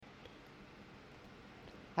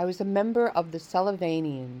I was a member of the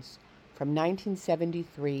Sullivanians from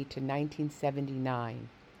 1973 to 1979.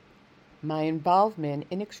 My involvement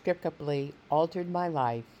inextricably altered my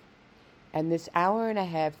life, and this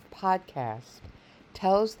hour-and-a-half podcast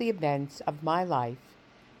tells the events of my life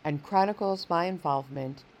and chronicles my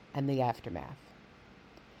involvement and the aftermath.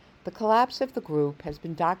 The collapse of the group has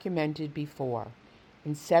been documented before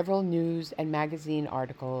in several news and magazine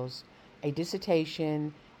articles, a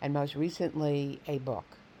dissertation, and most recently a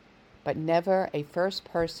book, but never a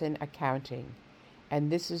first-person accounting,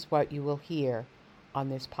 and this is what you will hear on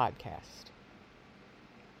this podcast.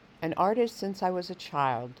 An artist since I was a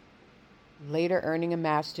child, later earning a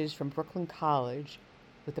master's from Brooklyn College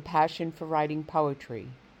with a passion for writing poetry.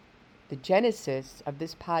 The genesis of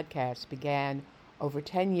this podcast began over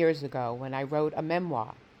 10 years ago when I wrote a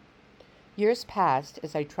memoir. Years passed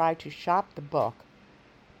as I tried to shop the book,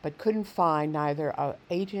 but couldn't find neither an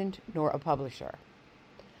agent nor a publisher.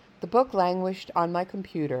 The book languished on my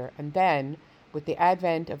computer, and then, with the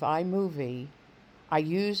advent of iMovie, I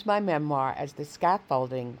used my memoir as the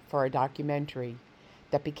scaffolding for a documentary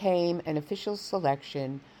that became an official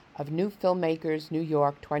selection of New Filmmakers New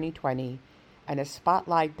York 2020 and a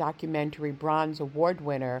Spotlight Documentary Bronze Award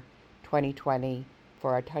winner 2020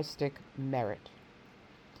 for artistic merit.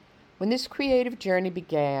 When this creative journey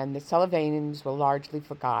began, the Sullivanians were largely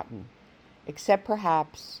forgotten, except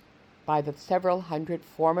perhaps by the several hundred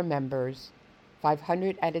former members,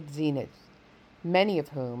 500 at its zenith, many of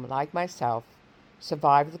whom, like myself,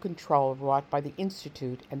 survived the control wrought by the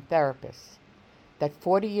Institute and therapists that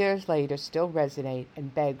 40 years later still resonate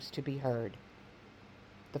and begs to be heard.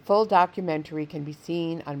 The full documentary can be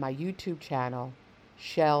seen on my YouTube channel,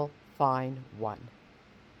 Shell Fine One.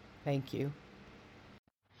 Thank you.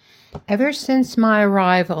 Ever since my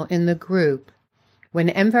arrival in the group,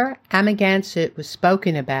 whenever Amagansett was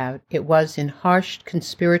spoken about, it was in harsh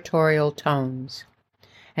conspiratorial tones.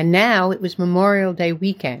 And now it was Memorial Day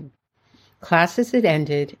weekend. Classes had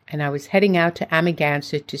ended, and I was heading out to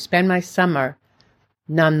Amagansett to spend my summer,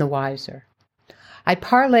 none the wiser. I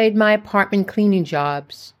parlayed my apartment cleaning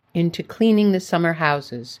jobs into cleaning the summer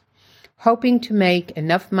houses, hoping to make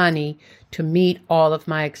enough money to meet all of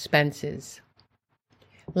my expenses.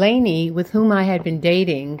 Lainey, with whom I had been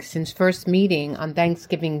dating since first meeting on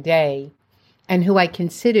Thanksgiving Day, and who I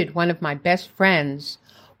considered one of my best friends,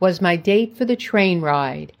 was my date for the train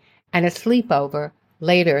ride and a sleepover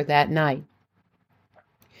later that night.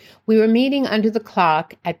 We were meeting under the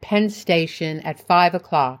clock at Penn Station at 5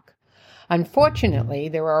 o'clock. Unfortunately,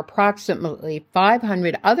 there were approximately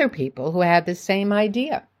 500 other people who had the same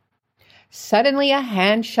idea. Suddenly a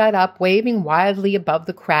hand shot up, waving wildly above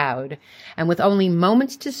the crowd, and with only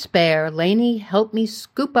moments to spare, Lainey helped me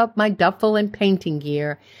scoop up my duffel and painting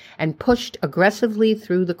gear and pushed aggressively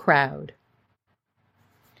through the crowd.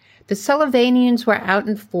 The Sullivanians were out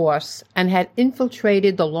in force and had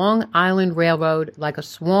infiltrated the Long Island Railroad like a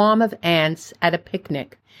swarm of ants at a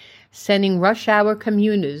picnic, sending rush-hour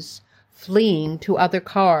commuters fleeing to other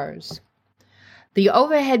cars. The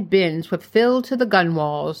overhead bins were filled to the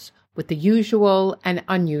gunwales with the usual and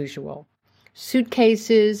unusual: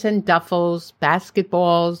 suitcases and duffels,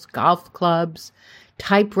 basketballs, golf clubs,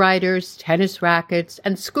 typewriters, tennis rackets,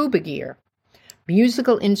 and scuba gear,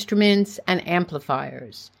 musical instruments and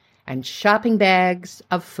amplifiers, and shopping bags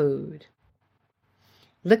of food.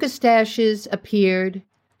 Liquor stashes appeared,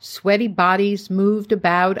 sweaty bodies moved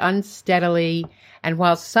about unsteadily, and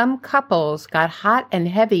while some couples got hot and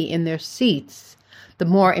heavy in their seats, the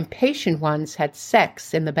more impatient ones had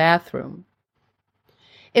sex in the bathroom.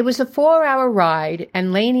 It was a 4-hour ride,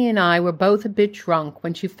 and Lainey and I were both a bit drunk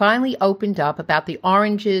when she finally opened up about the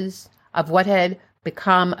oranges of what had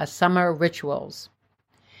become a summer rituals.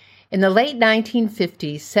 In the late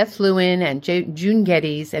 1950s, Seth Lewin and June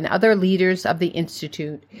Geddes and other leaders of the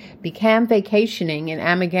Institute began vacationing in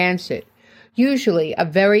Amagansett, usually a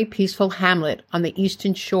very peaceful hamlet on the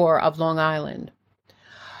eastern shore of Long Island.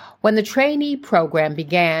 When the trainee program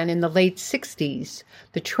began in the late 60s,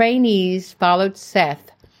 the trainees followed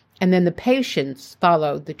Seth, and then the patients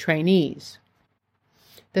followed the trainees.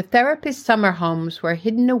 The therapist summer homes were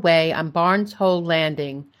hidden away on Barnes Hole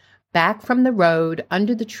Landing, back from the road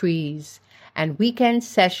under the trees, and weekend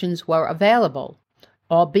sessions were available,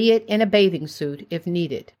 albeit in a bathing suit if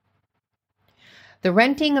needed. The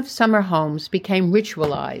renting of summer homes became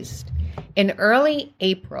ritualized. In early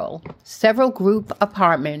April, several group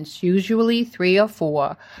apartments, usually 3 or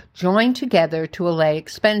 4, joined together to allay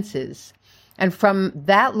expenses. And from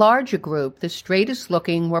that larger group, the straightest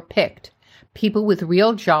looking were picked, people with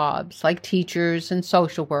real jobs like teachers and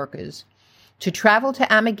social workers, to travel to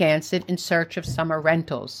Amagansett in search of summer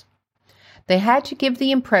rentals. They had to give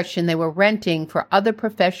the impression they were renting for other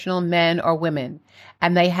professional men or women,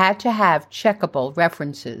 and they had to have checkable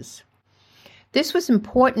references. This was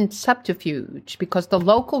important subterfuge because the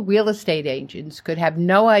local real estate agents could have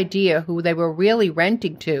no idea who they were really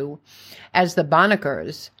renting to, as the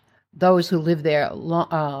Bonnickers, those who lived there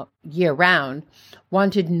year-round,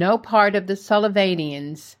 wanted no part of the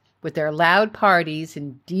Sullivanians with their loud parties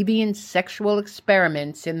and deviant sexual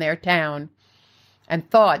experiments in their town, and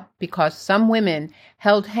thought because some women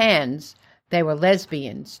held hands, they were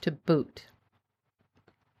lesbians to boot.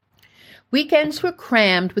 Weekends were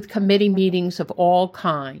crammed with committee meetings of all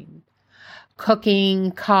kinds: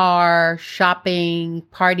 cooking, car, shopping,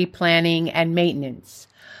 party planning, and maintenance.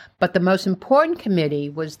 But the most important committee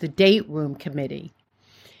was the date room committee.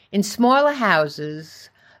 In smaller houses,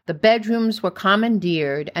 the bedrooms were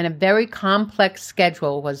commandeered and a very complex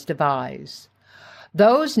schedule was devised.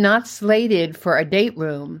 Those not slated for a date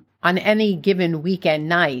room on any given weekend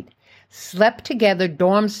night slept together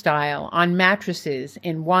dorm-style on mattresses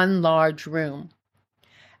in one large room.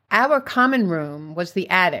 Our common room was the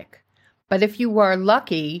attic, but if you were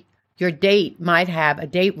lucky, your date might have a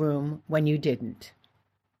date room when you didn't.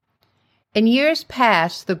 In years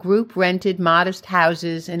past, the group rented modest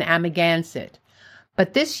houses in Amagansett,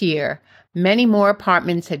 but this year, many more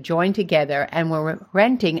apartments had joined together and were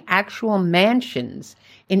renting actual mansions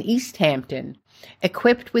in East Hampton,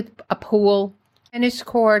 equipped with a pool, tennis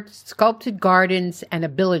courts, sculpted gardens, and a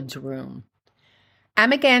billiards room.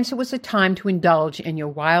 Amagansett was a time to indulge in your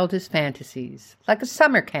wildest fantasies, like a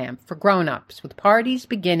summer camp for grown-ups, with parties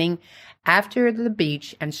beginning after the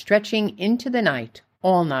beach and stretching into the night,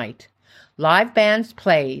 all night. Live bands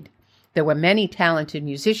played. There were many talented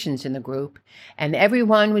musicians in the group, and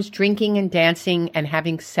everyone was drinking and dancing and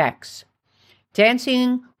having sex.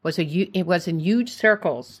 Dancing was in huge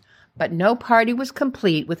circles, but no party was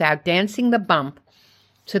complete without dancing the bump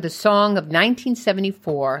to the song of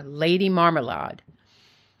 1974, Lady Marmalade.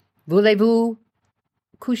 Voulez-vous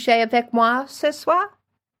coucher avec moi ce soir?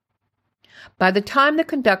 By the time the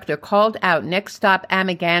conductor called out next stop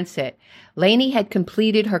Amagansett, Lainey had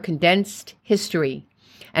completed her condensed history,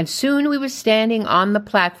 and soon we were standing on the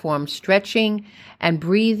platform, stretching and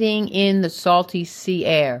breathing in the salty sea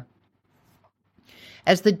air.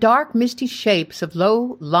 As the dark, misty shapes of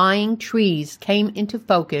low-lying trees came into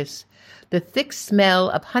focus, the thick smell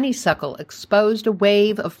of honeysuckle exposed a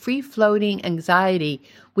wave of free-floating anxiety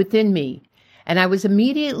within me, and I was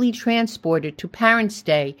immediately transported to Parents'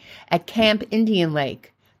 Day at Camp Indian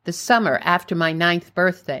Lake, the summer after my 9th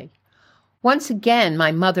birthday. Once again,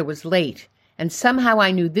 my mother was late, and somehow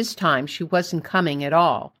I knew this time she wasn't coming at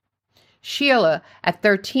all. Sheila, at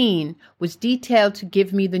 13, was detailed to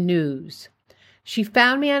give me the news. She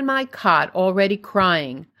found me on my cot already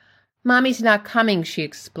crying. "Mommy's not coming," she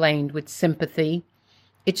explained with sympathy.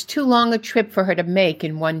 "It's too long a trip for her to make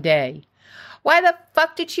in one day." "Why the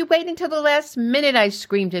fuck did she wait until the last minute?" I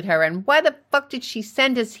screamed at her. "And why the fuck did she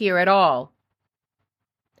send us here at all?"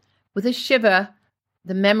 With a shiver,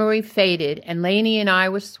 the memory faded, and Lainey and I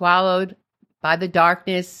were swallowed by the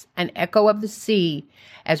darkness and echo of the sea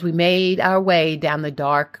as we made our way down the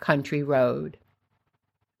dark country road.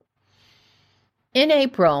 In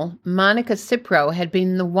April, Monica Cipro had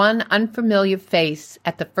been the one unfamiliar face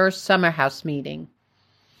at the first summer house meeting,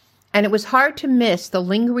 and it was hard to miss the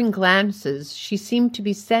lingering glances she seemed to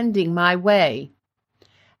be sending my way.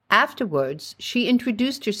 Afterwards, she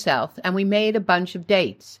introduced herself, and we made a bunch of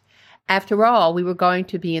dates. After all, we were going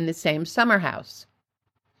to be in the same summer house.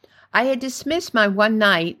 I had dismissed my one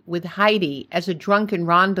night with Heidi as a drunken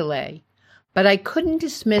rondelay, but I couldn't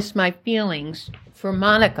dismiss my feelings for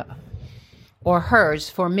Monica, or hers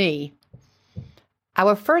for me.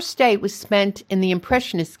 Our first date was spent in the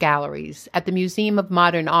Impressionist galleries at the Museum of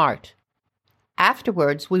Modern Art.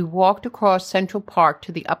 Afterwards, we walked across Central Park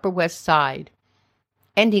to the Upper West Side,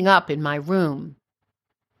 ending up in my room.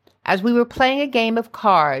 As we were playing a game of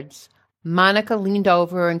cards, Monica leaned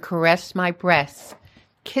over and caressed my breasts,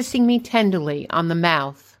 kissing me tenderly on the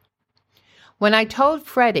mouth. When I told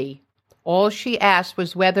Freddie, all she asked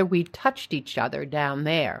was whether we'd touched each other down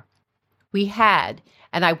there. We had,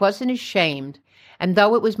 and I wasn't ashamed, and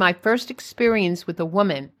though it was my first experience with a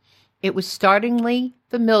woman, it was startlingly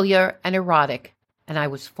familiar and erotic, and I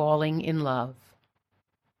was falling in love.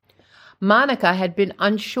 Monica had been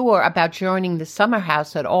unsure about joining the summer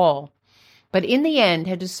house at all, but in the end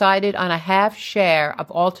had decided on a half share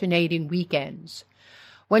of alternating weekends.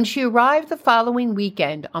 When she arrived the following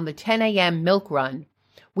weekend on the 10 a.m. milk run,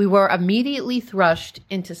 we were immediately thrust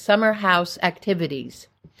into summer house activities,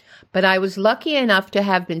 but I was lucky enough to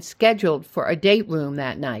have been scheduled for a date room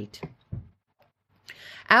that night.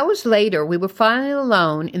 Hours later, we were finally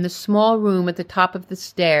alone in the small room at the top of the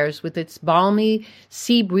stairs with its balmy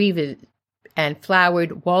sea breeze and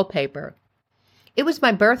flowered wallpaper. It was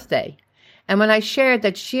my birthday, and when I shared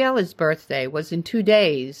that Sheila's birthday was in 2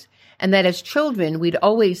 days, and that as children we'd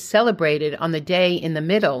always celebrated on the day in the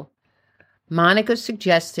middle, Monica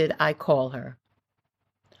suggested I call her.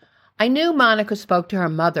 I knew Monica spoke to her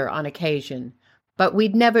mother on occasion, but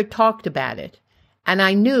we'd never talked about it, and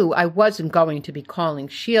I knew I wasn't going to be calling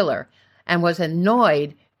Sheila, and was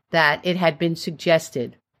annoyed that it had been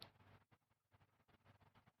suggested,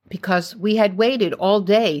 because we had waited all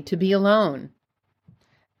day to be alone.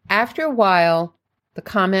 After a while, the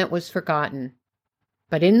comment was forgotten,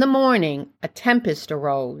 but in the morning a tempest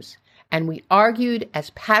arose, and we argued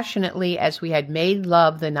as passionately as we had made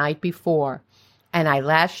love the night before, and I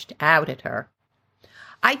lashed out at her.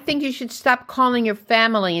 I think you should stop calling your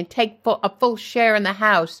family and take a full share in the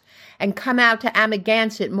house and come out to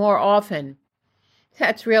Amagansett more often.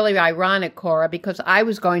 That's really ironic, Cora, because I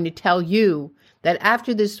was going to tell you that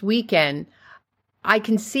after this weekend, I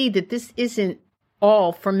can see that this isn't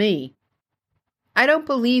all for me. I don't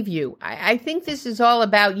believe you. I think this is all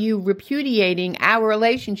about you repudiating our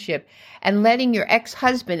relationship and letting your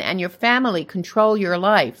ex-husband and your family control your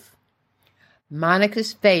life.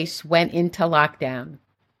 Monica's face went into lockdown.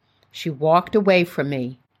 She walked away from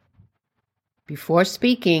me. Before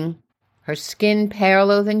speaking, her skin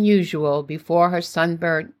paler than usual before her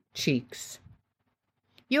sunburnt cheeks.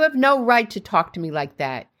 You have no right to talk to me like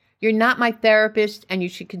that. You're not my therapist, and you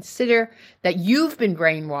should consider that you've been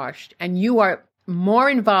brainwashed and you are more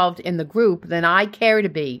involved in the group than I care to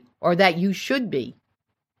be, or that you should be.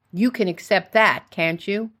 You can accept that, can't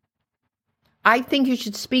you? I think you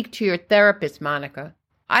should speak to your therapist, Monica.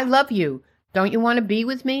 I love you. Don't you want to be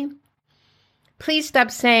with me? Please stop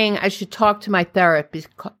saying I should talk to my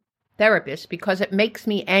therapist because it makes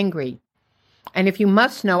me angry. And if you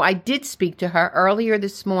must know, I did speak to her earlier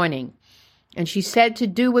this morning, and she said to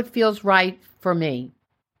do what feels right for me.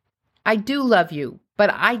 I do love you, but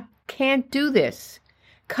I can't do this.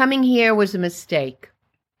 Coming here was a mistake.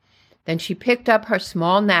 Then she picked up her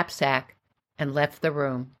small knapsack and left the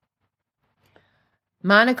room.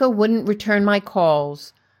 Monica wouldn't return my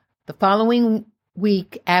calls. The following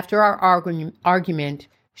week after our argument,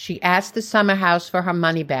 she asked the summer house for her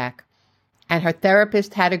money back, and her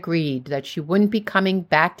therapist had agreed that she wouldn't be coming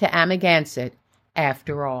back to Amagansett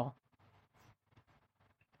after all.